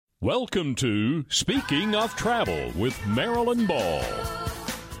Welcome to Speaking of Travel with Marilyn Ball.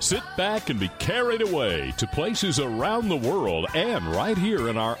 Sit back and be carried away to places around the world and right here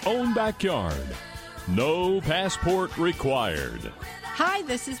in our own backyard. No passport required. Hi,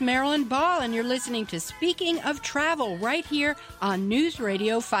 this is Marilyn Ball, and you're listening to Speaking of Travel right here on News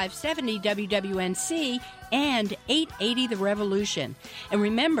Radio 570 WWNC and 880 The Revolution. And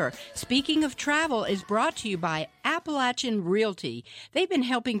remember, Speaking of Travel is brought to you by Appalachian Realty. They've been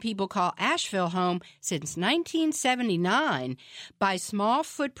helping people call Asheville home since 1979 by Small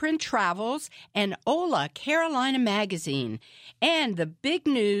Footprint Travels and Ola Carolina Magazine. And the big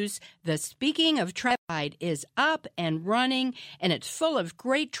news, the Speaking of Travel guide is up and running, and it's full of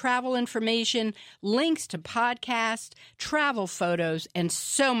great travel information, links to podcasts, travel photos, and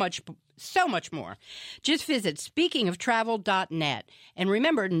so much more. Just visit speakingoftravel.net. And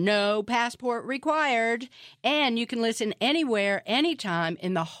remember, no passport required. And you can listen anywhere, anytime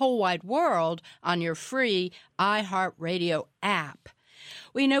in the whole wide world on your free iHeartRadio app.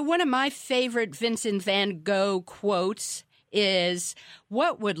 Well, you know, one of my favorite Vincent van Gogh quotes is,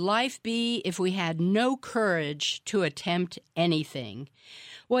 "What would life be if we had no courage to attempt anything?"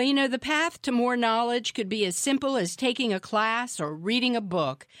 Well, you know, the path to more knowledge could be as simple as taking a class or reading a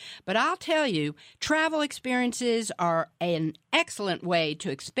book. But I'll tell you, travel experiences are an excellent way to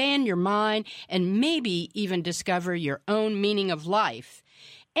expand your mind and maybe even discover your own meaning of life.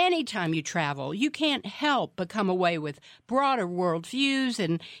 Anytime you travel, you can't help but come away with broader worldviews,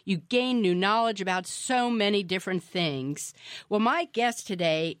 and you gain new knowledge about so many different things. Well, my guest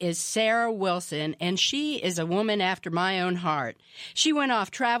today is Sarah Wilson, and she is a woman after my own heart. She went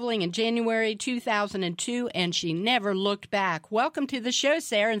off traveling in January 2002, and she never looked back. Welcome to the show,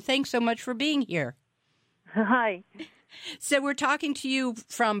 Sarah, and thanks so much for being here. Hi. So we're talking to you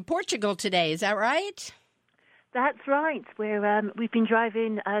from Portugal today, is that right? That's right. We've been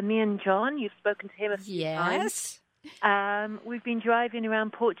driving, me and John, you've spoken to him a few times. Yes. We've been driving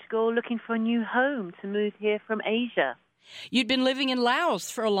around Portugal looking for a new home to move here from Asia. You'd been living in Laos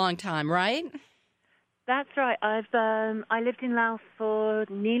for a long time, right? That's right. I lived in Laos for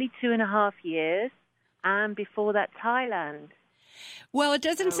nearly 2.5 years, and before that, Thailand. Well, it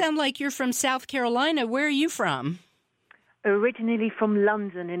doesn't sound like you're from South Carolina. Where are you from? Originally from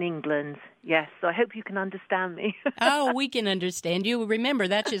London in England, yes. So I hope you can understand me. Oh, we can understand you. Remember,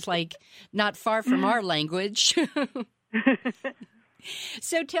 that's just like not far from our language.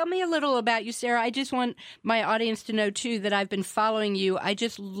 So tell me a little about you, Sarah. I just want my audience to know, too, that I've been following you. I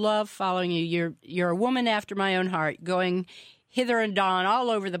just love following you. You're a woman after my own heart, going hither and yon all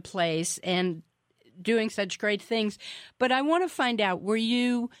over the place and doing such great things. But I want to find out, were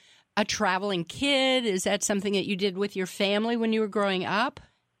you a traveling kid? Is that something that you did with your family when you were growing up?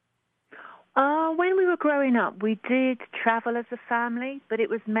 When we were growing up, we did travel as a family, but it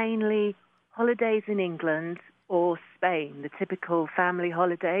was mainly holidays in England or Spain, the typical family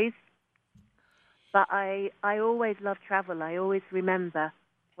holidays. But I always loved travel. I always remember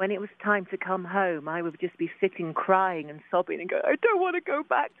when it was time to come home, I would just be sitting crying and sobbing and go, I don't want to go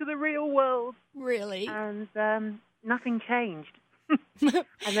back to the real world. Really? And nothing changed.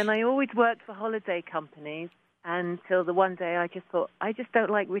 And then I always worked for holiday companies until the one day I just thought, I just don't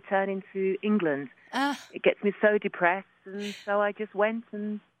like returning to England. It gets me so depressed, and so I just went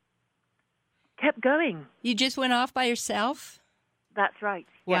and kept going. You just went off by yourself? That's right.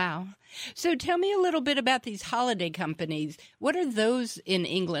 Wow. Yeah. So tell me a little bit about these holiday companies. What are those in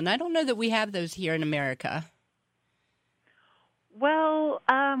England? I don't know that we have those here in America. Well,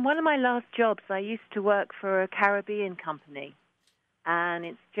 one of my last jobs, I used to work for a Caribbean company. And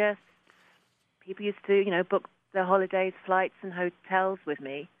it's just, people used to, book their holidays, flights, and hotels with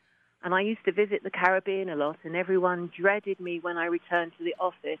me. And I used to visit the Caribbean a lot, and everyone dreaded me when I returned to the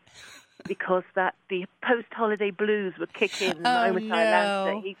office because the post-holiday blues would kick in the moment I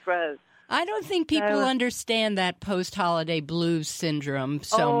landed at Heathrow. I don't think people understand that post-holiday blues syndrome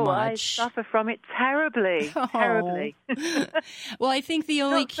so much. I suffer from it terribly, terribly. Well, I think the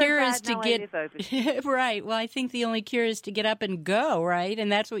only cure is to get right. Well, I think the only cure is to get up and go, right?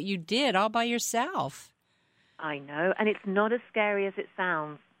 And that's what you did all by yourself. I know, and it's not as scary as it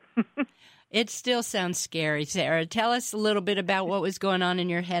sounds. It still sounds scary, Sarah. Tell us a little bit about what was going on in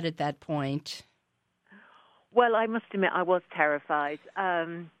your head at that point. Well, I must admit I was terrified.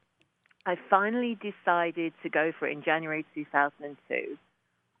 I finally decided to go for it in January 2002.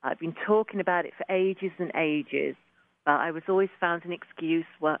 I've been talking about it for ages and ages, but I was always found an excuse.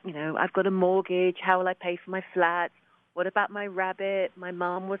 Well, I've got a mortgage. How will I pay for my flat? What about my rabbit? My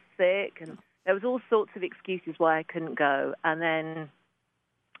mom was sick. And there was all sorts of excuses why I couldn't go. And then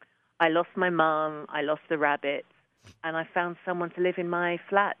I lost my mom. I lost the rabbit. and I found someone to live in my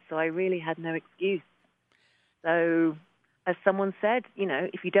flat, so I really had no excuse. So, as someone said,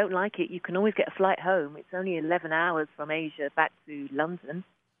 if you don't like it, you can always get a flight home. It's only 11 hours from Asia back to London.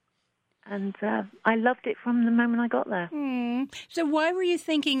 And I loved it from the moment I got there. So why were you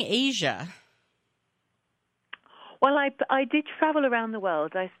thinking Asia? Well, I did travel around the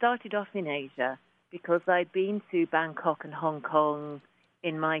world. I started off in Asia because I'd been to Bangkok and Hong Kong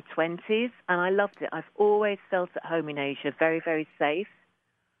in my 20s, and I loved it. I've always felt at home in Asia, very, very safe.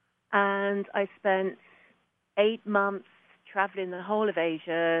 And I spent 8 months traveling the whole of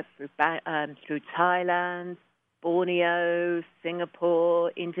Asia through Thailand, Borneo,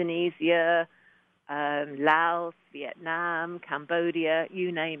 Singapore, Indonesia, Laos, Vietnam, Cambodia,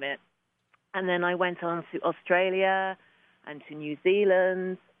 you name it. And then I went on to Australia and to New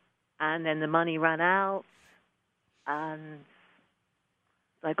Zealand, and then the money ran out. And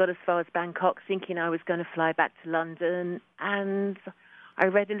so I got as far as Bangkok thinking I was going to fly back to London, and I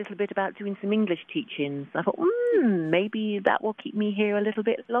read a little bit about doing some English teachings. I thought, maybe that will keep me here a little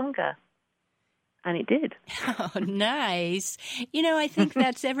bit longer. And it did. Oh, nice. I think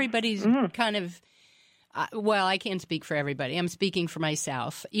that's everybody's kind of, well, I can't speak for everybody. I'm speaking for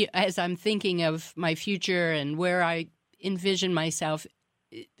myself. As I'm thinking of my future and where I envision myself,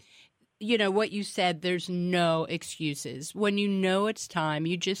 what you said, there's no excuses. When you know it's time,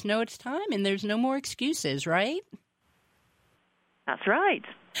 you just know it's time, and there's no more excuses, right? That's right.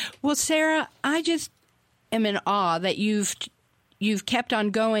 Well, Sarah, I just am in awe that you've kept on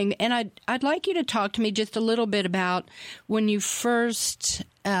going, and I'd like you to talk to me just a little bit about when you first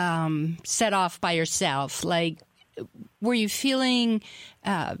set off by yourself. Like, were you feeling?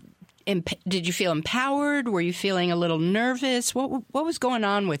 Did you feel empowered? Were you feeling a little nervous? What was going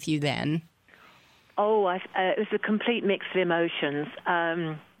on with you then? Oh, it was a complete mix of emotions.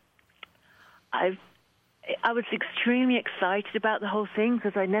 I was extremely excited about the whole thing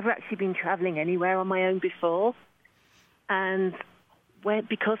because I'd never actually been traveling anywhere on my own before. And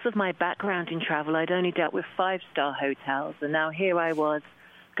because of my background in travel, I'd only dealt with 5-star hotels. And now here I was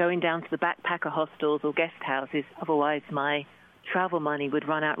going down to the backpacker hostels or guest houses. Otherwise, my travel money would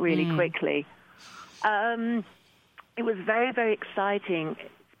run out really quickly. It was very, very exciting.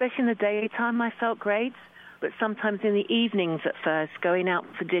 Especially in the daytime, I felt great. But sometimes in the evenings at first, going out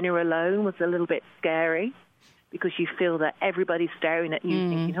for dinner alone was a little bit scary because you feel that everybody's staring at you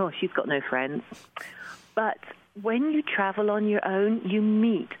thinking, oh, she's got no friends. But when you travel on your own, you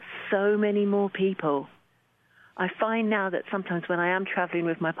meet so many more people. I find now that sometimes when I am traveling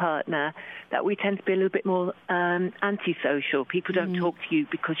with my partner, that we tend to be a little bit more antisocial. People don't talk to you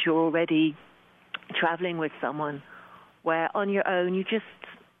because you're already traveling with someone. Where on your own,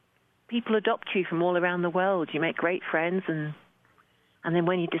 people adopt you from all around the world. You make great friends, and then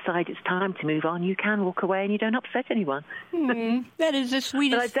when you decide it's time to move on, you can walk away and you don't upset anyone. That is the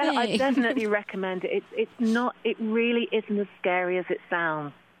sweetest thing. I definitely recommend it. It really isn't as scary as it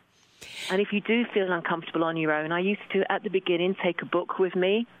sounds. And if you do feel uncomfortable on your own, I used to, at the beginning, take a book with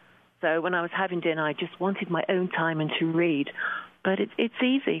me. So when I was having dinner, I just wanted my own time and to read. But it's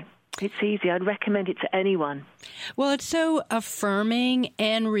easy. It's easy. I'd recommend it to anyone. Well, it's so affirming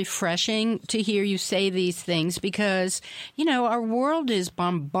and refreshing to hear you say these things because, our world is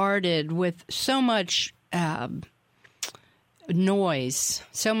bombarded with so much noise,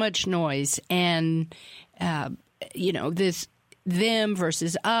 and, this them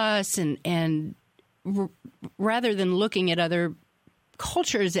versus us, and rather than looking at other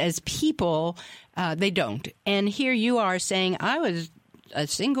cultures as people, they don't. And here you are saying, I was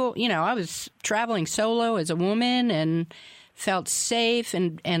I was traveling solo as a woman and felt safe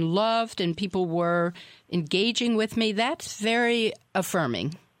and loved, and people were engaging with me. That's very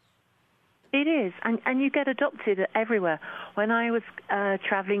affirming. It is, and you get adopted everywhere. When I was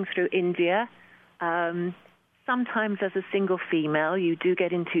traveling through India, sometimes as a single female, you do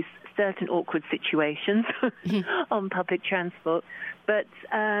get into certain awkward situations on public transport. But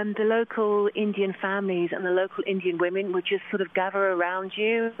the local Indian families and the local Indian women would just sort of gather around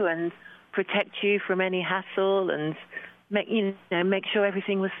you and protect you from any hassle and make sure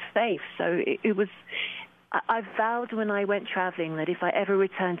everything was safe. So it was. I vowed when I went traveling that if I ever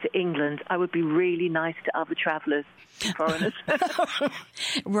returned to England, I would be really nice to other travelers, foreigners.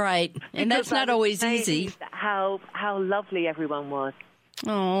 Right, and that's not always easy. How lovely everyone was.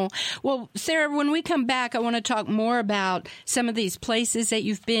 Oh, well, Sarah, when we come back, I want to talk more about some of these places that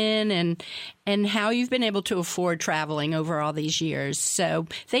you've been and how you've been able to afford traveling over all these years. So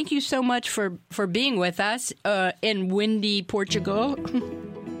thank you so much for being with us in windy Portugal.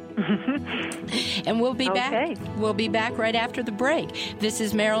 And we'll be back. We'll be back right after the break. This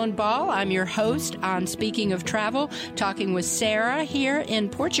is Marilyn Ball. I'm your host on Speaking of Travel, talking with Sarah here in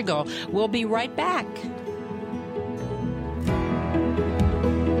Portugal. We'll be right back.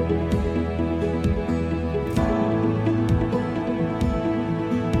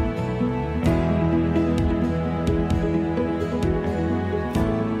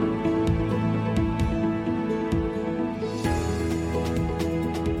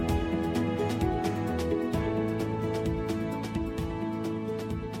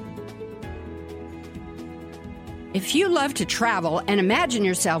 If you love to travel and imagine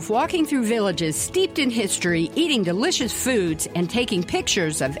yourself walking through villages steeped in history, eating delicious foods, and taking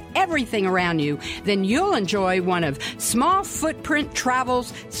pictures of everything around you, then you'll enjoy one of Small Footprint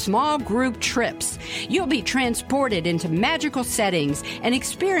Travel's small group trips. You'll be transported into magical settings and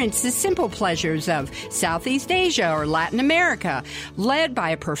experience the simple pleasures of Southeast Asia or Latin America, led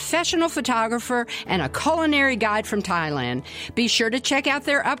by a professional photographer and a culinary guide from Thailand. Be sure to check out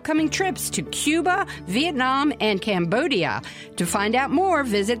their upcoming trips to Cuba, Vietnam, and Cambodia. To find out more,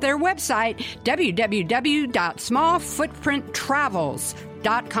 visit their website,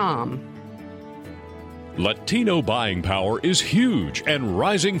 www.smallfootprinttravels.com. Latino buying power is huge and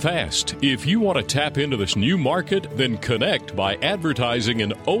rising fast. If you want to tap into this new market, then connect by advertising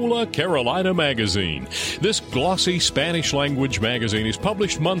in Hola Carolina magazine. This glossy Spanish-language magazine is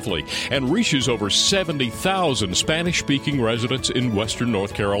published monthly and reaches over 70,000 Spanish-speaking residents in western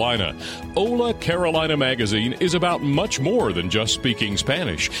North Carolina. Hola Carolina magazine is about much more than just speaking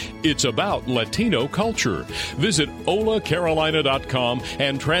Spanish. It's about Latino culture. Visit holacarolina.com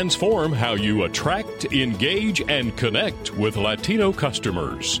and transform how you attract, engage, and connect with Latino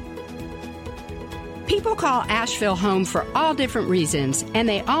customers. People call Asheville home for all different reasons, and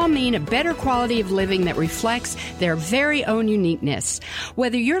they all mean a better quality of living that reflects their very own uniqueness.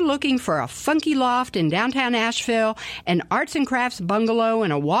 Whether you're looking for a funky loft in downtown Asheville, an arts and crafts bungalow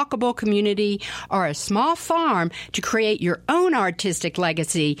in a walkable community, or a small farm to create your own artistic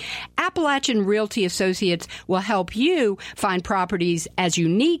legacy, Appalachian Realty Associates will help you find properties as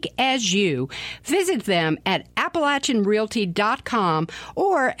unique as you. Visit them at AppalachianRealty.com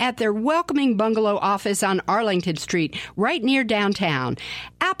or at their welcoming bungalow office on Arlington Street, right near downtown.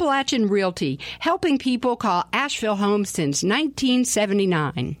 Appalachian Realty, helping people call Asheville home since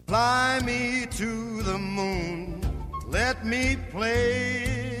 1979. Fly me to the moon, let me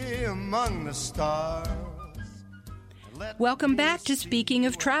play among the stars. Welcome back to Speaking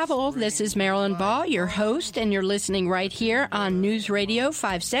of Travel. This is Marilyn Ball, your host, and you're listening right here on News Radio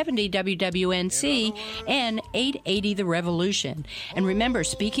 570 WWNC and 880 The Revolution. And remember,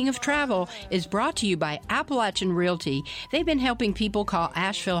 Speaking of Travel is brought to you by Appalachian Realty. They've been helping people call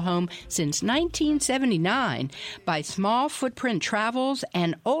Asheville home since 1979 by Small Footprint Travels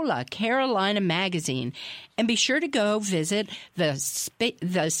and Hola Carolina magazine. And be sure to go visit the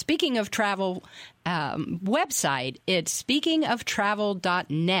Speaking of Travel website. It's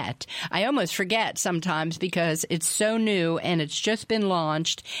speakingoftravel.net. I almost forget sometimes because it's so new and it's just been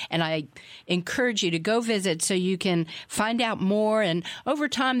launched, and I encourage you to go visit so you can find out more. And over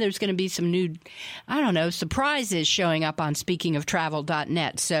time, there's going to be some new, surprises showing up on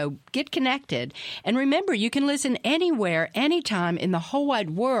speakingoftravel.net. So get connected. And remember, you can listen anywhere, anytime in the whole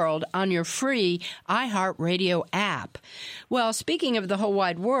wide world on your free iHeartRadio app. Well, speaking of the whole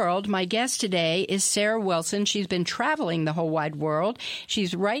wide world, my guest today is Sarah Wilson. She's been traveling the whole wide world.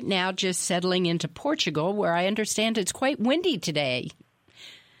 She's right now just settling into Portugal, where I understand it's quite windy today.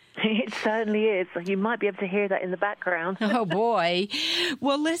 It certainly is. You might be able to hear that in the background. Oh, boy.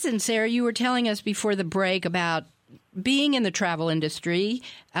 Well, listen, Sarah, you were telling us before the break about being in the travel industry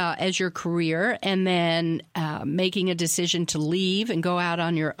as your career and then making a decision to leave and go out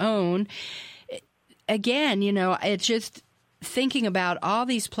on your own. Again, it's just thinking about all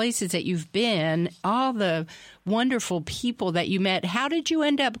these places that you've been, all the wonderful people that you met. How did you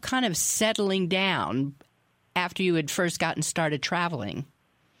end up kind of settling down after you had first gotten started traveling?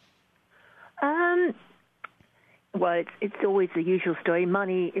 Well, it's always the usual story.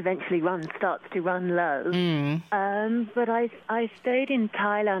 Money eventually starts to run low. But I stayed in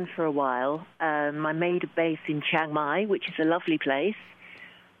Thailand for a while. I made a base in Chiang Mai, which is a lovely place.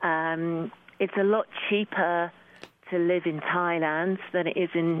 It's a lot cheaper to live in Thailand than it is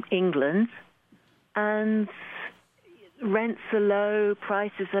in England. And rents are low,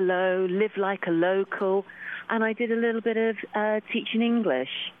 prices are low, live like a local. And I did a little bit of teaching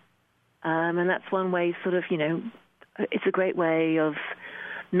English. And that's one way it's a great way of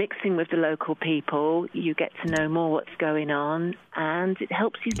mixing with the local people, you get to know more what's going on, and it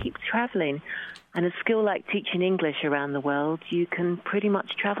helps you keep traveling. And a skill like teaching English around the world, you can pretty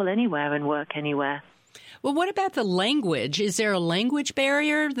much travel anywhere and work anywhere. Well, what about the language? Is there a language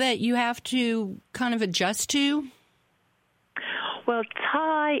barrier that you have to kind of adjust to? Well,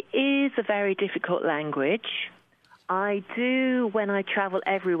 Thai is a very difficult language. I do, when I travel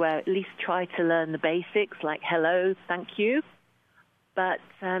everywhere, at least try to learn the basics, like hello, thank you. But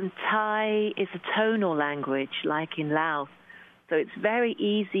Thai is a tonal language, like in Laos. So it's very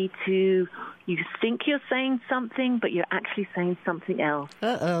easy to, you think you're saying something, but you're actually saying something else.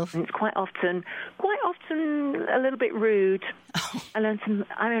 Uh-oh. And it's quite often a little bit rude. Oh. I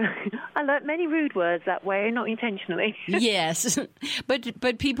learned many rude words that way, not intentionally. Yes,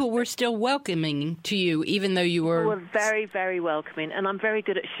 but people were still welcoming to you, even though you were... Well, very, very welcoming. And I'm very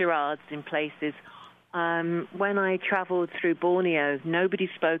good at charades in places. When I traveled through Borneo, nobody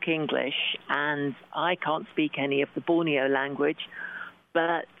spoke English, and I can't speak any of the Borneo language.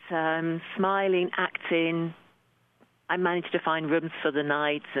 But smiling, acting, I managed to find rooms for the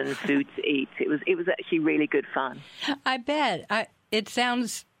night and food to eat. It was actually really good fun. I bet. It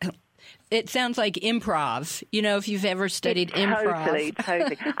sounds like improv. You know, if you've ever studied improv.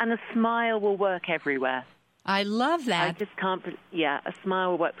 Totally. And a smile will work everywhere. I love that. I just can't, a smile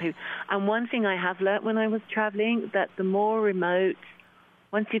will work. And one thing I have learnt when I was traveling, that the more remote,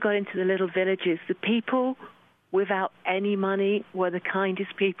 once you got into the little villages, the people without any money were the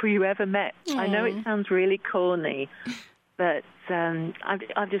kindest people you ever met. Aww. I know it sounds really corny, but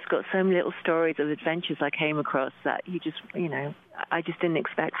I've just got so many little stories of adventures I came across that I just didn't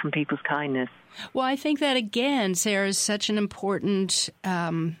expect from people's kindness. Well, I think that, again, Sarah, is such an important...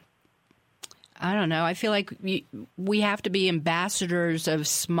 I don't know. I feel like we have to be ambassadors of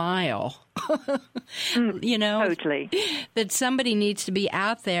smile. You know, totally. That somebody needs to be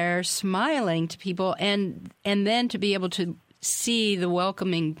out there smiling to people, and then to be able to see the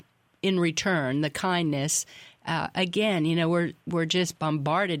welcoming in return, the kindness. Again, you know, we're just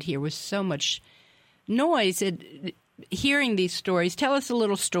bombarded here with so much noise. Hearing these stories, tell us a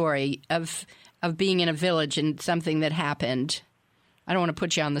little story of being in a village and something that happened. I don't want to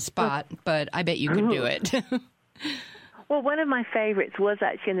put you on the spot, but I bet you could do it. Well, one of my favorites was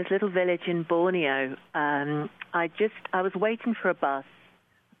actually in this little village in Borneo. I was waiting for a bus.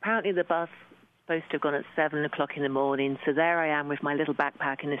 Apparently the bus was supposed to have gone at 7 o'clock in the morning, so there I am with my little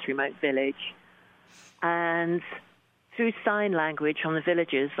backpack in this remote village. And through sign language from the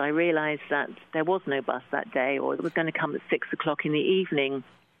villagers, I realized that there was no bus that day, or it was going to come at 6 o'clock in the evening.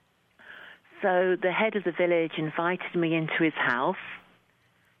 So the head of the village invited me into his house.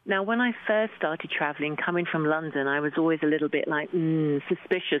 Now, when I first started traveling, coming from London, I was always a little bit like,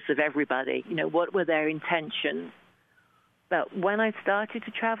 suspicious of everybody. You know, what were their intentions? But when I started to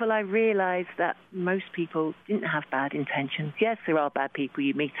travel, I realized that most people didn't have bad intentions. Yes, there are bad people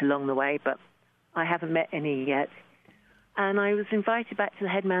you meet along the way, but I haven't met any yet. And I was invited back to the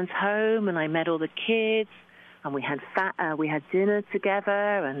headman's home, and I met all the kids, and we had dinner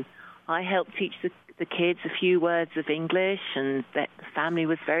together, and I helped teach the kids a few words of English, and the family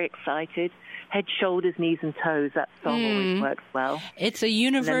was very excited. Head, shoulders, knees, and toes. That song always works well. It's a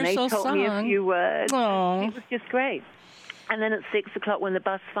universal song. And then they taught me a few words. Aww. It was just great. And then at 6 o'clock, when the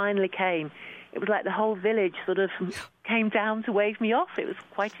bus finally came, it was like the whole village sort of came down to wave me off. It was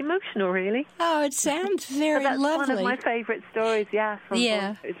quite emotional, really. Oh, it sounds very that's lovely. That's one of my favorite stories, yeah.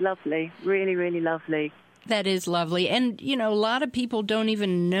 Yeah. It was lovely. Really, really lovely. That is lovely. And, you know, a lot of people don't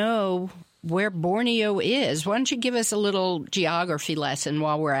even know where Borneo is. Why don't you give us a little geography lesson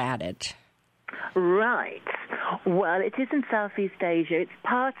while we're at it? Right. Well, it is in Southeast Asia. It's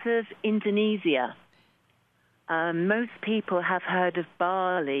part of Indonesia. Most people have heard of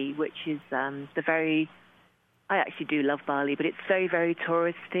Bali, which is I actually do love Bali, but it's very, very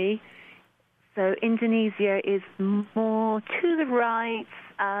touristy. So Indonesia is more to the right.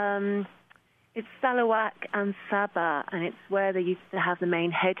 It's Sarawak and Sabah, and it's where they used to have the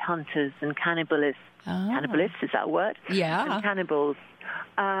main headhunters and cannibalists. Oh. Cannibalists, is that a word? Yeah. And cannibals.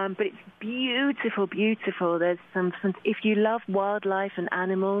 But it's beautiful, beautiful. There's if you love wildlife and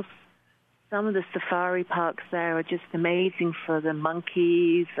animals, some of the safari parks there are just amazing for the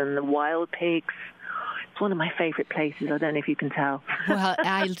monkeys and the wild pigs. It's one of my favorite places. I don't know if you can tell. Well,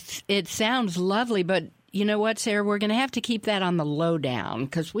 it sounds lovely, but you know what, Sarah? We're going to have to keep that on the lowdown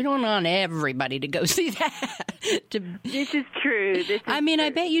because we don't want everybody to go see that. This is true. I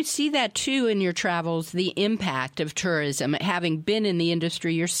bet you see that, too, in your travels, the impact of tourism, having been in the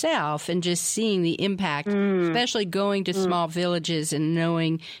industry yourself and just seeing the impact, especially going to small villages and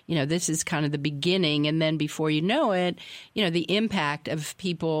knowing, this is kind of the beginning. And then before you know it, the impact of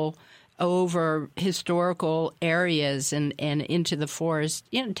people over historical areas and into the forest,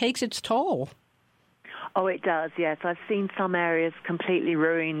 it takes its toll. Oh, it does, yes. I've seen some areas completely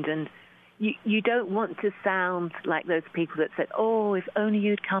ruined, and you don't want to sound like those people that said, oh, if only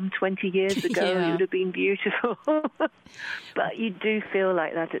you'd come 20 years ago, it would have been beautiful. But you do feel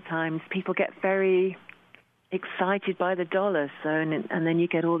like that at times. People get very excited by the dollar, and then you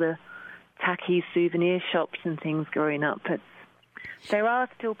get all the tacky souvenir shops and things growing up. There are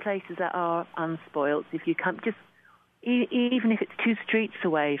still places that are unspoilt. If you come, just even if it's 2 streets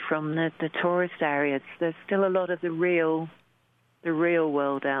away from the tourist areas, there's still a lot of the real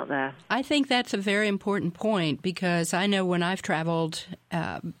world out there. I think that's a very important point because I know when I've traveled,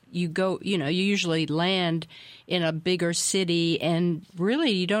 you usually land in a bigger city, and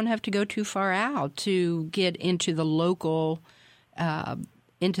really you don't have to go too far out to get into the local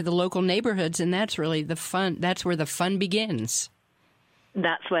neighborhoods, and that's really the fun. That's where the fun begins.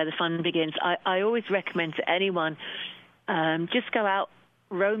 That's where the fun begins. I always recommend to anyone, just go out,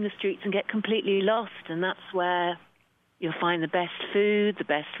 roam the streets and get completely lost. And that's where you'll find the best food, the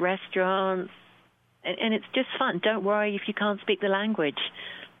best restaurants. And it's just fun. Don't worry if you can't speak the language.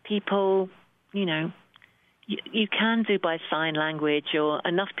 People, you can do by sign language, or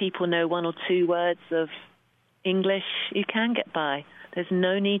enough people know 1 or 2 words of English, you can get by. There's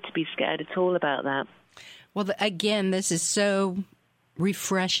no need to be scared at all about that. Well, again, this is so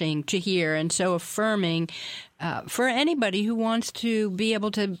refreshing to hear and so affirming for anybody who wants to be able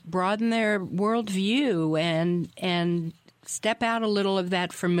to broaden their worldview and step out a little of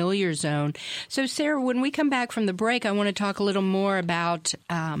that familiar zone. So, Sarah, when we come back from the break, I want to talk a little more about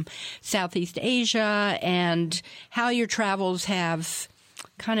Southeast Asia and how your travels have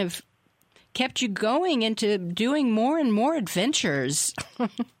kind of kept you going into doing more and more adventures.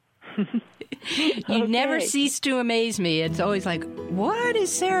 You never cease to amaze me. It's always like, what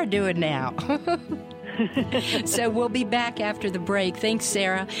is Sarah doing now? So we'll be back after the break. Thanks,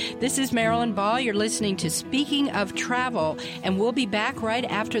 Sarah. This is Marilyn Ball. You're listening to Speaking of Travel, and we'll be back right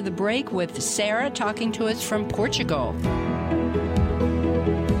after the break with Sarah talking to us from Portugal.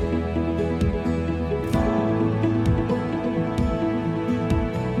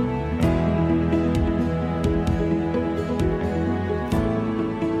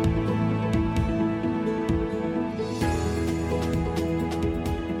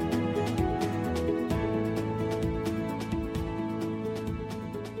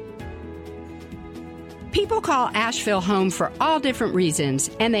 People call Asheville home for all different reasons,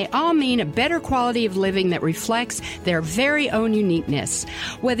 and they all mean a better quality of living that reflects their very own uniqueness.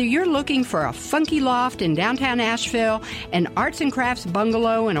 Whether you're looking for a funky loft in downtown Asheville, an arts and crafts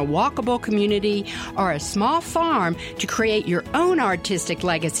bungalow in a walkable community, or a small farm to create your own artistic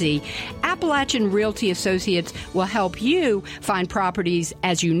legacy, Appalachian Realty Associates will help you find properties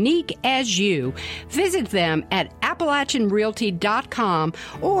as unique as you. Visit them at AppalachianRealty.com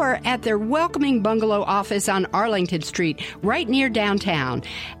or at their welcoming bungalow office on Arlington Street, right near downtown.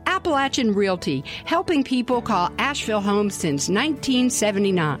 Appalachian Realty, helping people call Asheville home since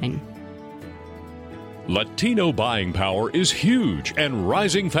 1979. Latino buying power is huge and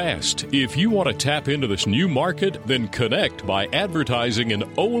rising fast. If you want to tap into this new market, then connect by advertising in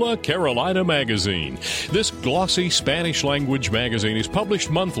Hola Carolina magazine. This glossy Spanish-language magazine is published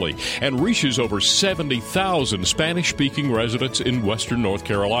monthly and reaches over 70,000 Spanish-speaking residents in western North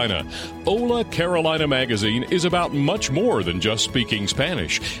Carolina. Hola Carolina magazine is about much more than just speaking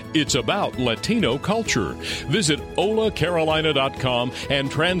Spanish. It's about Latino culture. Visit holacarolina.com and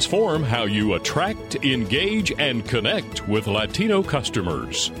transform how you attract, engage, and connect with Latino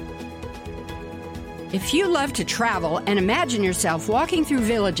customers. If you love to travel and imagine yourself walking through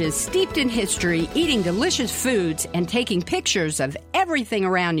villages steeped in history, eating delicious foods, and taking pictures of everything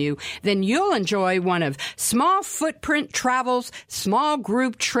around you, then you'll enjoy one of Small Footprint Travel's small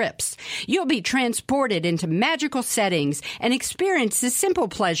group trips. You'll be transported into magical settings and experience the simple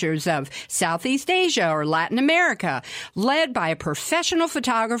pleasures of Southeast Asia or Latin America, led by a professional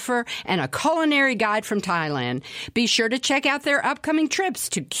photographer and a culinary guide from Thailand. Be sure to check out their upcoming trips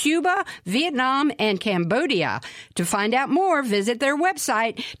to Cuba, Vietnam, and Cambodia. To find out more, visit their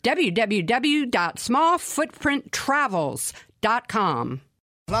website, www.smallfootprinttravels.com.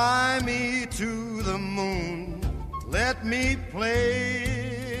 Fly me to the moon, let me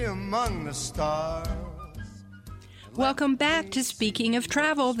play among the stars. Welcome back to Speaking of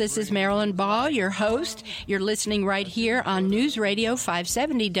Travel. This is Marilyn Ball, your host. You're listening right here on News Radio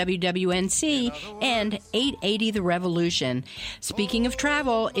 570 WWNC and 880 The Revolution. Speaking of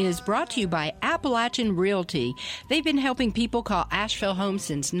Travel is brought to you by Appalachian Realty. They've been helping people call Asheville home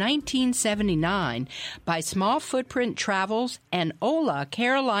since 1979 by Small Footprint Travels and Ola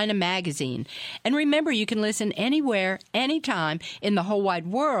Carolina Magazine. And remember, you can listen anywhere, anytime in the whole wide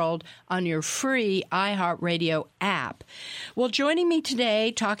world on your free iHeartRadio app. Well, joining me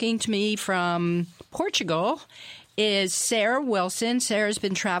today, talking to me from Portugal, is Sarah Wilson. Sarah's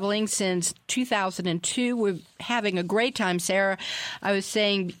been traveling since 2002. We're having a great time, Sarah. I was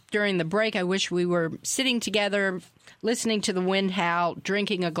saying during the break, I wish we were sitting together, listening to the wind howl,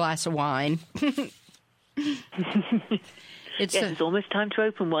 drinking a glass of wine. It's almost time to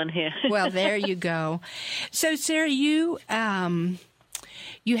open one here. Well, there you go. So, Sarah, you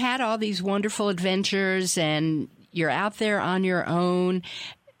had all these wonderful adventures, and you're out there on your own.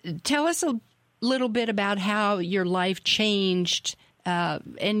 Tell us a little bit about how your life changed,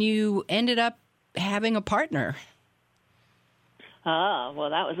 and you ended up having a partner. Ah, well,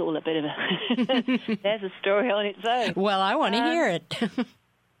 that was all a bit of a... There's a story on its own. Well, I want to hear it.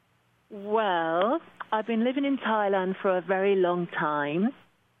 Well, I've been living in Thailand for a very long time.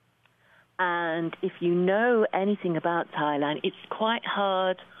 And if you know anything about Thailand, it's quite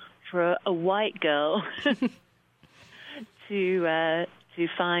hard for a white girl to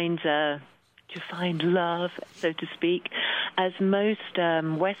find love, so to speak, as most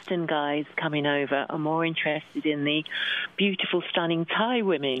Western guys coming over are more interested in the beautiful, stunning Thai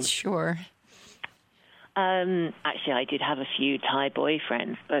women. Sure. Actually, I did have a few Thai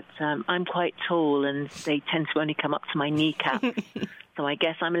boyfriends, but I'm quite tall, and they tend to only come up to my kneecap. So I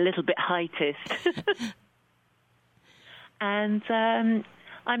guess I'm a little bit heightist. And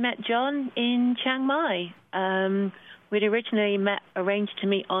I met John in Chiang Mai. We'd originally arranged to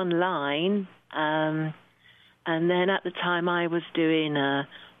meet online, and then at the time I was doing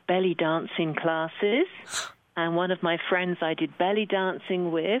belly dancing classes, and one of my friends I did belly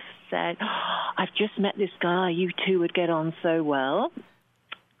dancing with said, I've just met this guy, you two would get on so well.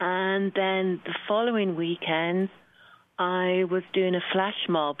 And then the following weekend, I was doing a flash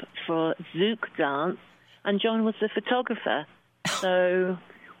mob for Zouk dance, and John was the photographer. So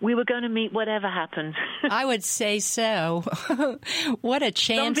we were going to meet whatever happened. I would say so. What a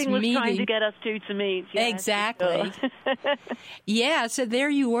chance Something was meeting. trying to get us two to meet. Yes, exactly. Sure. Yeah, so there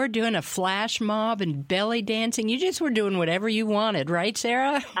you were doing a flash mob and belly dancing. You just were doing whatever you wanted, right,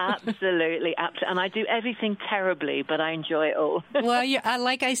 Sarah? Absolutely, absolutely. And I do everything terribly, but I enjoy it all. Well,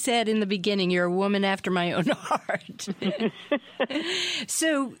 like I said in the beginning, you're a woman after my own heart.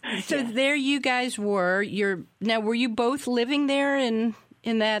 So there you guys were. Now, were you both living there in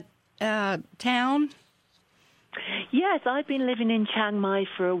that town? Yes, I've been living in Chiang Mai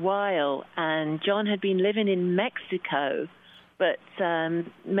for a while, and John had been living in Mexico, but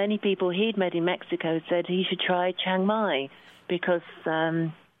many people he'd met in Mexico said he should try Chiang Mai because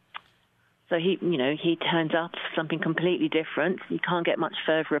so he turns up something completely different. You can't get much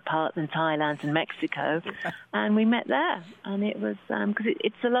further apart than Thailand and Mexico, and we met there, and it was because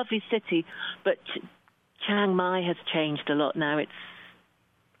it's a lovely city, but Chiang Mai has changed a lot now. It's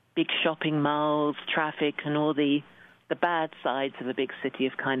big shopping malls, traffic, and all the bad sides of a big city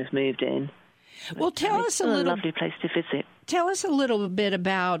have kind of moved in. Well, tell us a lovely place to visit. Tell us a little bit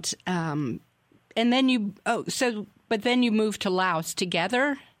about, and then but then you moved to Laos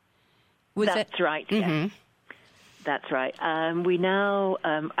together? That's right, yes. Mm-hmm. That's right. We now,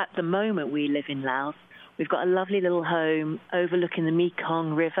 at the moment, we live in Laos. We've got a lovely little home overlooking the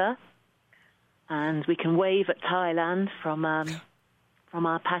Mekong River, and we can wave at Thailand from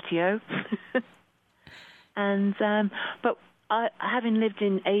our patio. And but having lived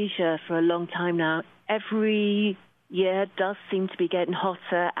in Asia for a long time now, every year does seem to be getting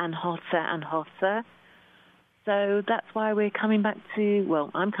hotter and hotter and hotter. So that's why I'm coming back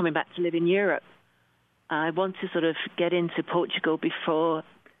to live in Europe. I want to sort of get into Portugal before,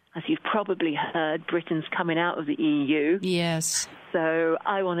 as you've probably heard, Britain's coming out of the EU. Yes. So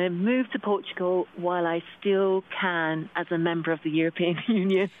I want to move to Portugal while I still can as a member of the European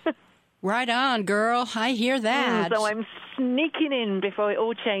Union. Right on, girl. I hear that. So I'm sneaking in before it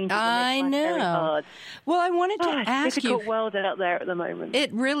all changes. I know. Very hard. Well, I wanted to ask you. Difficult world out there at the moment.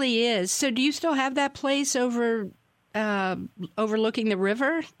 It really is. So, do you still have that place overlooking the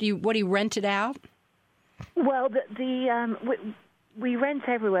river? Do you rent it out? Well, we rent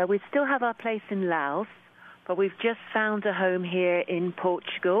everywhere. We still have our place in Laos, but we've just found a home here in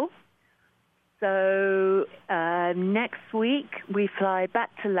Portugal. So next week we fly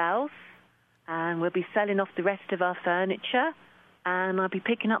back to Laos and we'll be selling off the rest of our furniture, and I'll be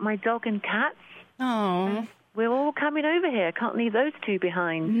picking up my dog and cats. Oh. We're all coming over here. Can't leave those two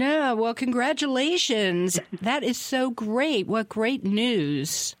behind. No, well, congratulations. That is so great. What great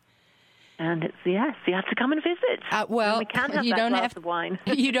news. And it's, yes, you have to come and visit. Well, and we can have glass of wine.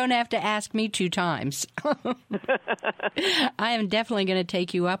 You don't have to ask me 2 times. I am definitely going to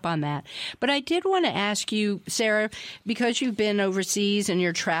take you up on that. But I did want to ask you, Sarah, because you've been overseas and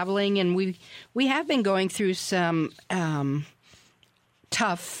you're traveling, and we have been going through some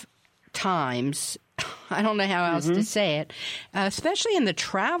tough times. I don't know how else to say it, especially in the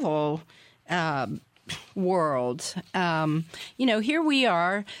travel world. Here we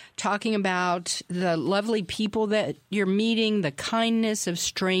are talking about the lovely people that you're meeting, the kindness of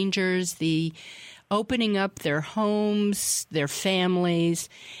strangers, the opening up their homes, their families,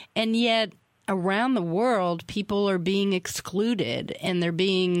 and yet around the world, people are being excluded and they're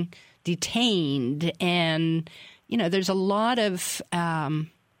being detained, and there's a lot of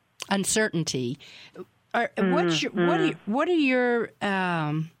uncertainty. What are your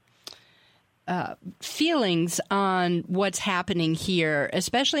feelings on what's happening here,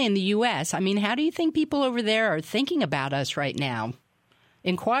 especially in the U.S.? I mean, how do you think people over there are thinking about us right now?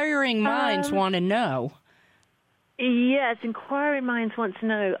 Inquiring minds want to know. Yes, inquiring minds want to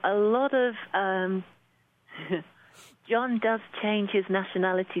know. A lot of John does change his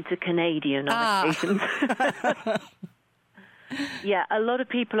nationality to Canadian on occasions. Yeah, a lot of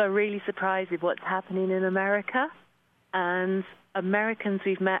people are really surprised with what's happening in America, and Americans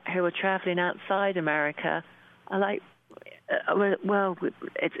we've met who are traveling outside America are like, well,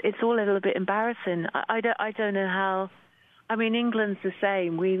 it's all a little bit embarrassing. I don't know how. I mean, England's the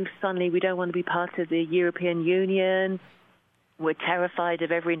same. We don't want to be part of the European Union. We're terrified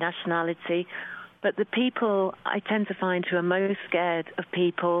of every nationality. But the people I tend to find who are most scared of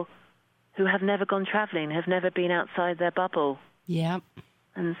people who have never gone traveling, have never been outside their bubble. Yeah.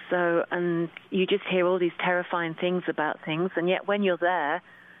 And you just hear all these terrifying things about things, and yet when you're there,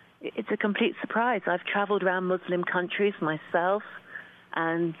 it's a complete surprise. I've traveled around Muslim countries myself,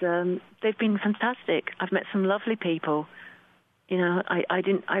 and they've been fantastic. I've met some lovely people.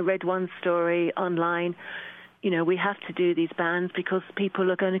 I read one story online. We have to do these bans because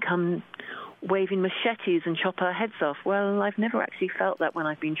people are going to come waving machetes and chop our heads off. Well, I've never actually felt that when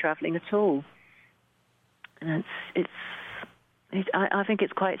I've been traveling at all. And I think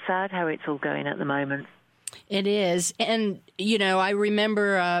it's quite sad how it's all going at the moment. It is. And, I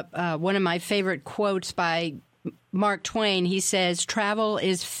remember one of my favorite quotes by Mark Twain. He says, "Travel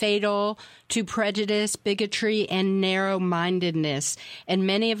is fatal to prejudice, bigotry, and narrow-mindedness, and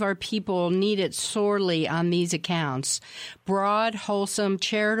many of our people need it sorely on these accounts. Broad, wholesome,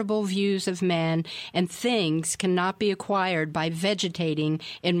 charitable views of men and things cannot be acquired by vegetating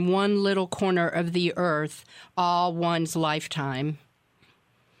in one little corner of the earth all one's lifetime."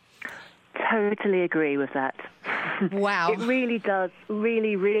 Totally agree with that. Wow. It really does,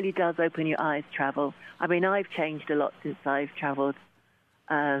 really does open your eyes, travel. I mean, I've changed a lot since I've traveled,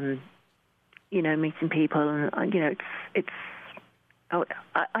 meeting people. And,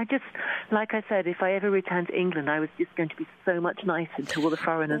 I just, like I said, if I ever returned to England, I was just going to be so much nicer to all the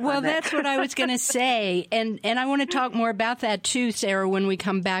foreigners. Well, I met. that's what I was going to say. And I want to talk more about that too, Sarah, when we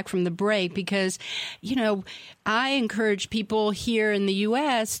come back from the break, because, I encourage people here in the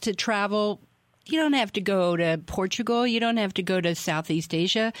U.S. to travel. You don't have to go to Portugal. You don't have to go to Southeast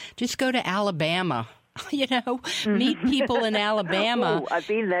Asia. Just go to Alabama. Meet people in Alabama. Oh, I've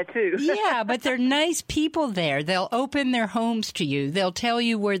been there too. Yeah, but they're nice people there. They'll open their homes to you. They'll tell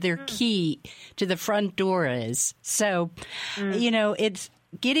you where their key to the front door is. So, it's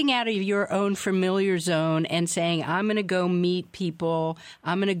getting out of your own familiar zone and saying, I'm going to go meet people.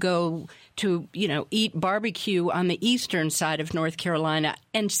 I'm going to go to, eat barbecue on the eastern side of North Carolina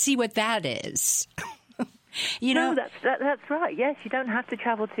and see what that is. No, that's right. Yes, you don't have to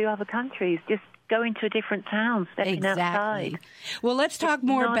travel to other countries. Just going to a different town, stepping outside. Well, let's talk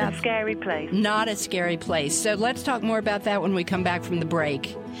more about... Not a scary place. Not a scary place. So let's talk more about that when we come back from the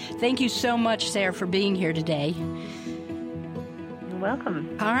break. Thank you so much, Sarah, for being here today. You're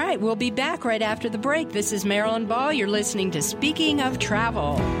welcome. All right, we'll be back right after the break. This is Marilyn Ball. You're listening to Speaking of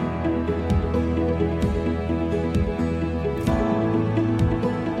Travel.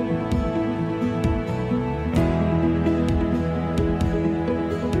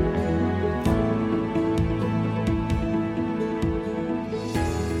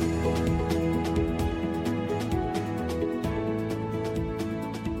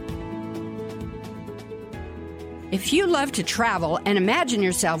 If you love to travel and imagine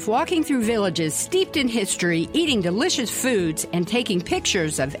yourself walking through villages steeped in history, eating delicious foods, and taking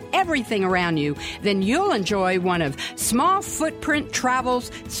pictures of everything around you, then you'll enjoy one of Small Footprint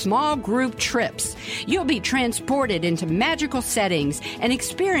Travel's small group trips. You'll be transported into magical settings and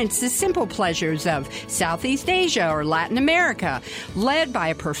experience the simple pleasures of Southeast Asia or Latin America, led by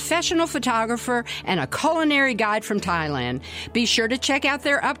a professional photographer and a culinary guide from Thailand. Be sure to check out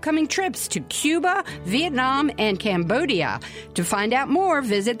their upcoming trips to Cuba, Vietnam, and Cambodia. To find out more,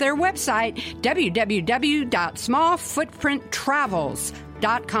 visit their website,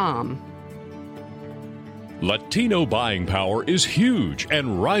 www.smallfootprinttravels.com. Latino buying power is huge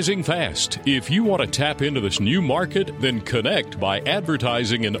and rising fast. If you want to tap into this new market, then connect by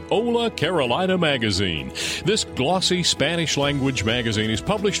advertising in Hola Carolina magazine. This glossy Spanish-language magazine is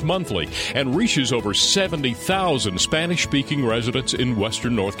published monthly and reaches over 70,000 Spanish-speaking residents in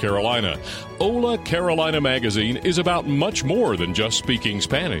Western North Carolina. Hola Carolina magazine is about much more than just speaking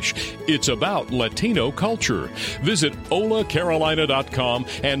Spanish. It's about Latino culture. Visit holacarolina.com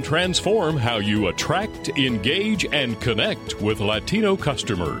and transform how you attract, engage, and connect with Latino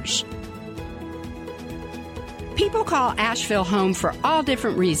customers. People call Asheville home for all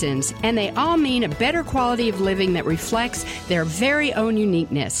different reasons, and they all mean a better quality of living that reflects their very own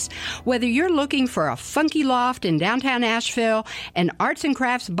uniqueness. Whether you're looking for a funky loft in downtown Asheville, an arts and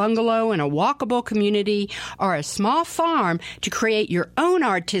crafts bungalow in a walkable community, or a small farm to create your own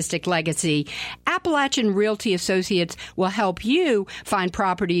artistic legacy, Appalachian Realty Associates will help you find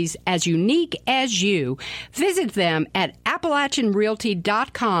properties as unique as you. Visit them at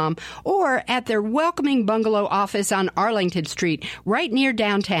AppalachianRealty.com or at their welcoming bungalow office on Arlington Street, right near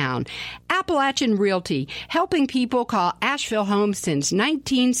downtown. Appalachian Realty, helping people call Asheville home since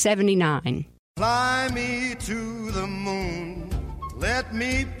 1979. Fly me to the moon, let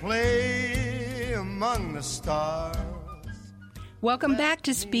me play among the stars. Welcome back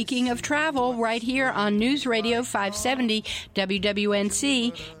to Speaking of Travel, right here on News Radio 570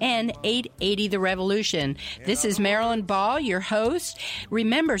 WWNC and 880 The Revolution. This is Marilyn Ball, your host.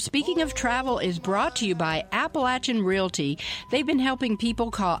 Remember, Speaking of Travel is brought to you by Appalachian Realty. They've been helping people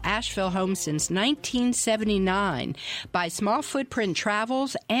call Asheville home since 1979, by Small Footprint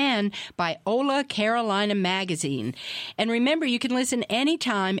Travels, and by Hola Carolina magazine. And remember, you can listen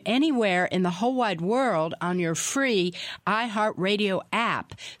anytime, anywhere in the whole wide world on your free iHeartRadio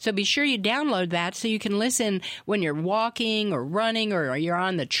app. So be sure you download that so you can listen when you're walking or running, or you're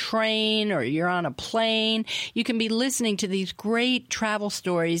on the train, or you're on a plane. You can be listening to these great travel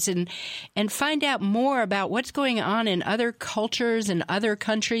stories and find out more about what's going on in other cultures and other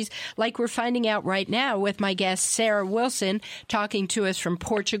countries, like we're finding out right now with my guest Sarah Wilson talking to us from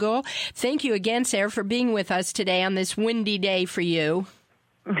Portugal. Thank you again, Sarah, for being with us today on this windy day for you.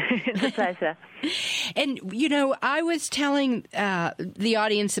 It's a pleasure. And, you know, I was telling the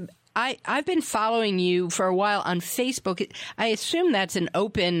audience, I've been following you for a while on Facebook. I assume that's an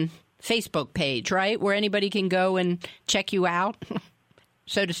open Facebook page, right, where anybody can go and check you out,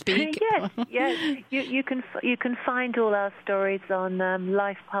 so to speak? Yes. You can find all our stories on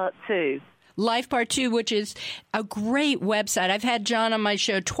Life Part 2. Life Part 2, which is a great website. I've had John on my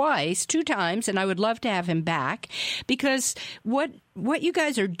show two times, and I would love to have him back, because what you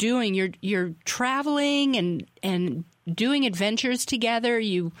guys are doing, you're traveling and doing adventures together.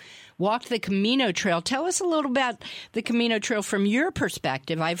 You walked the Camino Trail. Tell us a little about the Camino Trail from your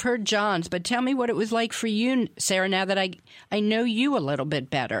perspective. I've heard John's, but tell me what it was like for you, Sarah, now that I know you a little bit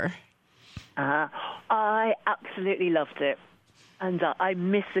better. I absolutely loved it. And I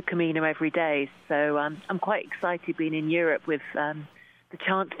miss the Camino every day, so I'm quite excited being in Europe with the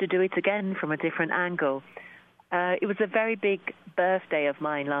chance to do it again from a different angle. It was a very big birthday of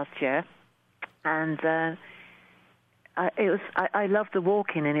mine last year, and I loved the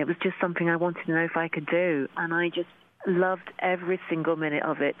walking, and it was just something I wanted to know if I could do, and I just loved every single minute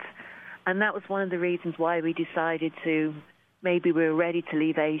of it. And that was one of the reasons why we decided maybe we were ready to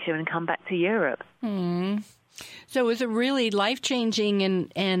leave Asia and come back to Europe. So it was a really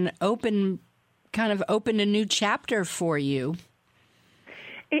life-changing and opened a new chapter for you.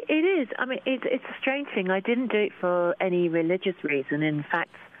 It is. I mean, it's a strange thing. I didn't do it for any religious reason. In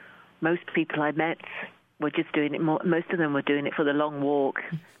fact, most people I met were just doing it most of them were doing it for the long walk.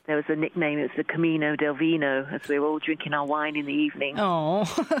 There was a nickname, it was the Camino del Vino, as we were all drinking our wine in the evening. Oh.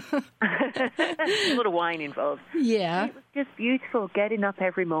 A lot of wine involved. Yeah. It was just beautiful, getting up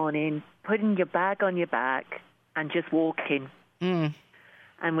every morning, putting your bag on your back, and just walking. And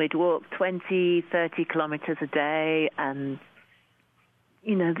we'd walk 20, 30 kilometers a day, and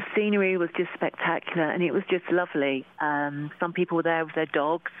the scenery was just spectacular, and it was just lovely. Some people were there with their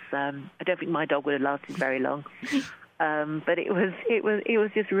dogs. I don't think my dog would have lasted very long, but it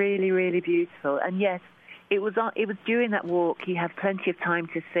was just really, really beautiful. And yes, it was during that walk. You have plenty of time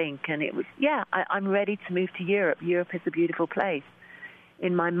to think, and it was I'm ready to move to Europe. Europe is a beautiful place.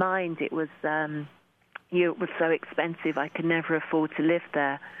 In my mind, it was Europe was so expensive I could never afford to live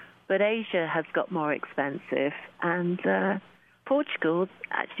there, but Asia has got more expensive, and Portugal's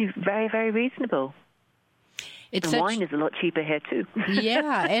actually very, very reasonable. Wine is a lot cheaper here, too.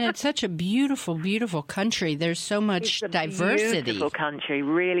 Yeah, and it's such a beautiful, beautiful country. There's so much diversity. It's a beautiful country,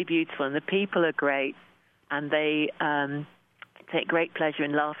 really beautiful, and the people are great, and they take great pleasure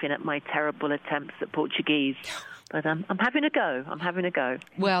in laughing at my terrible attempts at Portuguese. But I'm having a go.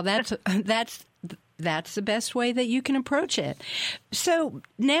 Well, that's the best way that you can approach it. So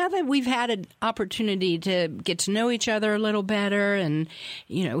now that we've had an opportunity to get to know each other a little better, and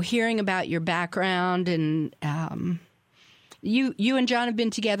hearing about your background, and you and John have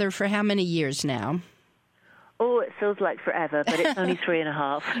been together for how many years now? Oh, it feels like forever, but it's only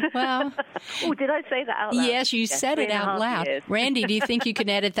 3.5. Well, oh, did I say that out loud? Yes, you said it out loud. Years. Randy, do you think you can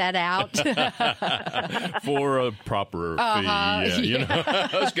edit that out? For a proper fee, yeah.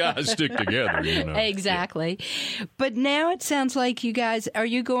 Those guys stick together, Exactly. Yeah. But now it sounds like you guys, are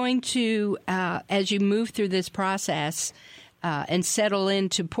you going to, as you move through this process and settle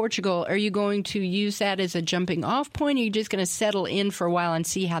into Portugal, are you going to use that as a jumping off point, or are you just going to settle in for a while and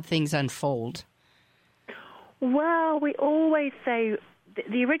see how things unfold? Well, we always say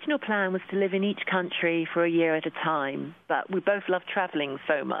the original plan was to live in each country for a year at a time, but we both love traveling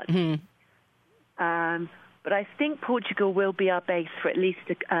so much. Mm-hmm. But I think Portugal will be our base for at least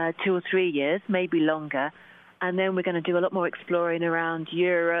 2 or 3 years, maybe longer, and then we're going to do a lot more exploring around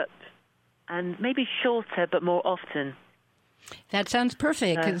Europe, and maybe shorter but more often. That sounds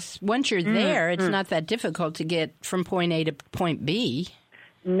perfect, because once you're there, it's not that difficult to get from point A to point B.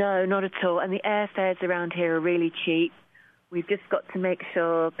 No, not at all. And the airfares around here are really cheap. We've just got to make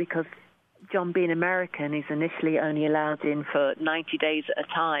sure, because John, being American, is initially only allowed in for 90 days at a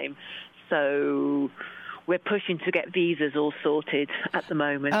time. So we're pushing to get visas all sorted at the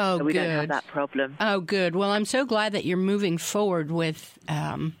moment. Oh, so we good. don't have that problem. Oh, good. Well, I'm so glad that you're moving forward with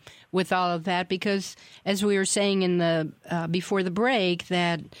all of that, because as we were saying in the before the break,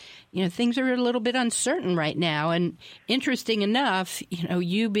 that things are a little bit uncertain right now. And interesting enough,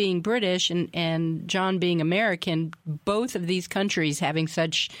 you being British and John being American, both of these countries having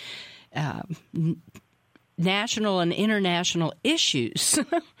such national and international issues.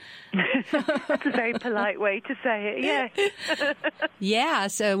 That's a very polite way to say it, yes. Yeah,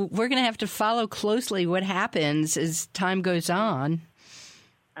 so we're going to have to follow closely what happens as time goes on.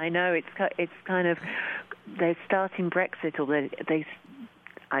 I know, it's kind of, they're starting Brexit, or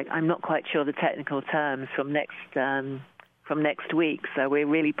I'm not quite sure the technical terms, from next week. So we're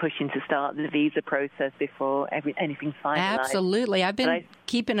really pushing to start the visa process before anything's finalized. Absolutely. I've been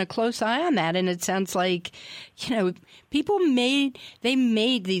keeping a close eye on that, and it sounds like, people made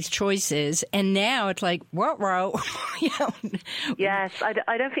these choices, and now it's like, what? Yes,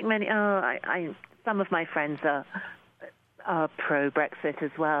 I don't think many. Some of my friends are pro-Brexit as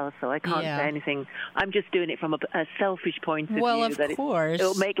well, so I can't say anything. I'm just doing it from a selfish point of view. Well, of course.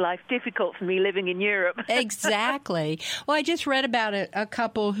 It'll make life difficult for me living in Europe. Exactly. Well, I just read about a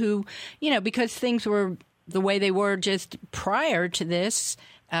couple who, because things were the way they were just prior to this,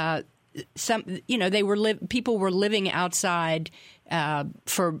 people were living outside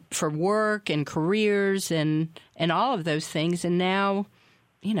for work and careers and all of those things, and now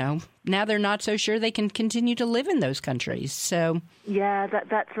they're not so sure they can continue to live in those countries. So yeah,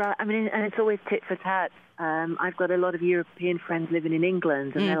 that's right. I mean, and it's always tit for tat. I've got a lot of European friends living in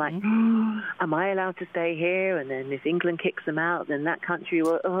England, and they're like, am I allowed to stay here? And then if England kicks them out, then that country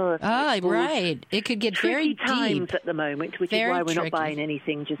will... right. It could get very tricky times deep at the moment, which very is why we're tricky. not buying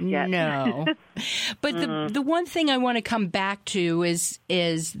anything just yet. No. But the one thing I want to come back to is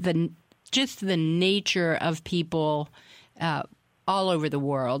the nature of people all over the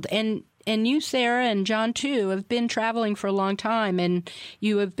world. And you, Sarah, and John, too, have been traveling for a long time, and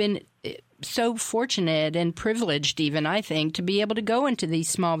you have been so fortunate and privileged, even, I think, to be able to go into these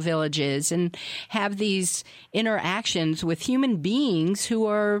small villages and have these interactions with human beings who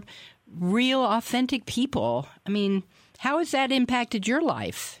are real, authentic people. I mean, how has that impacted your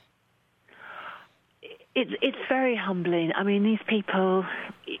life? It's very humbling. I mean, these people...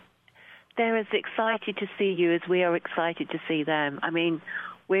 they're as excited to see you as we are excited to see them. I mean,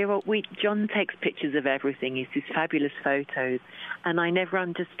 John takes pictures of everything. He's these fabulous photos, and I never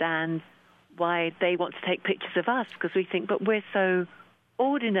understand why they want to take pictures of us, because we think, but we're so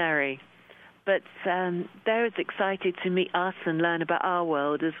ordinary. But they're as excited to meet us and learn about our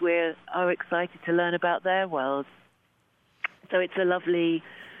world as we are excited to learn about their world. So it's a lovely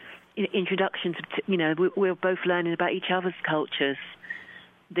introduction to, we're both learning about each other's cultures.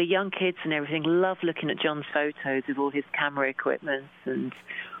 The young kids and everything love looking at John's photos with all his camera equipment, and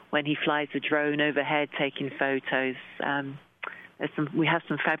when he flies a drone overhead taking photos. We have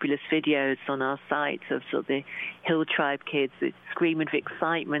some fabulous videos on our site of sort of the Hill Tribe kids screaming with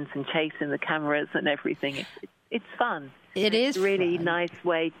excitement and chasing the cameras and everything. It's fun. It's a really fun. Nice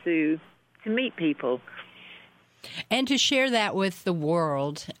way to meet people. And to share that with the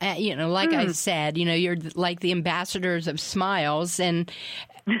world. Like I said, you're like the ambassadors of Smiles, and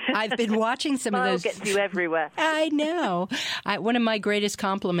I've been watching some of those. Smile gets you everywhere. I know. One of my greatest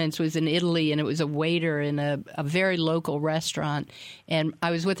compliments was in Italy, and it was a waiter in a very local restaurant. And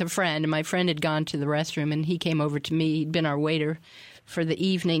I was with a friend, and my friend had gone to the restroom, and he came over to me. He'd been our waiter for the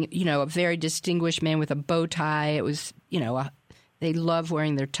evening, a very distinguished man with a bow tie. It was, they love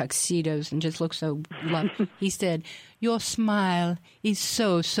wearing their tuxedos and just look so lovely. He said, "Your smile is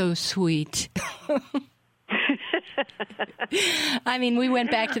so, so sweet." I mean, we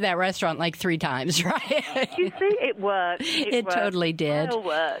went back to that restaurant like 3 times, right? You see, it worked. It worked. totally did. It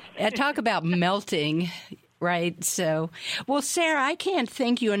worked. Talk about melting, right? So, well, Sarah, I can't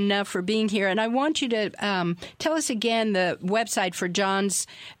thank you enough for being here. And I want you to tell us again the website for John's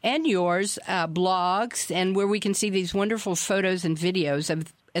and yours blogs, and where we can see these wonderful photos and videos,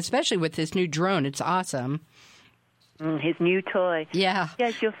 of, especially with this new drone. It's awesome. His new toy. Yeah.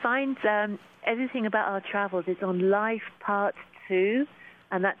 Yes, you'll find everything about our travels is on Life Part 2,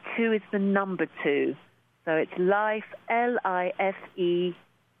 and that 2 is the number 2. So it's Life, LIFEPART,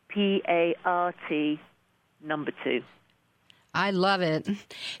 number 2. I love it.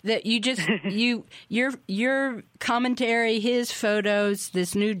 That you just your commentary, his photos,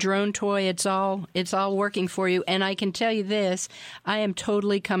 this new drone toy, it's all working for you. And I can tell you this, I am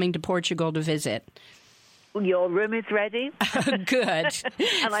totally coming to Portugal to visit. Your room is ready. Good.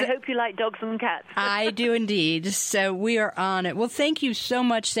 And I hope you like dogs and cats. I do indeed. So we are on it. Well, thank you so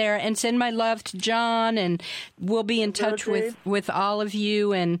much, Sarah, and send my love to John, and we'll be in touch with all of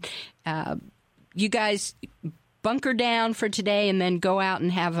you. And you guys bunker down for today and then go out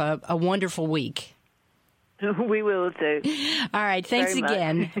and have a wonderful week. We will do. All right. Thanks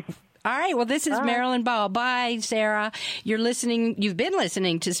again. All right. Well, this is Marilyn Ball. Bye, Sarah. You've been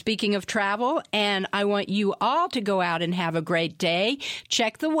listening to Speaking of Travel, and I want you all to go out and have a great day.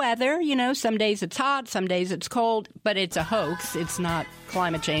 Check the weather. Some days it's hot, some days it's cold, but it's a hoax. It's not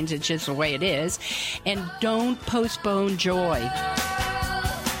climate change. It's just the way it is. And don't postpone joy.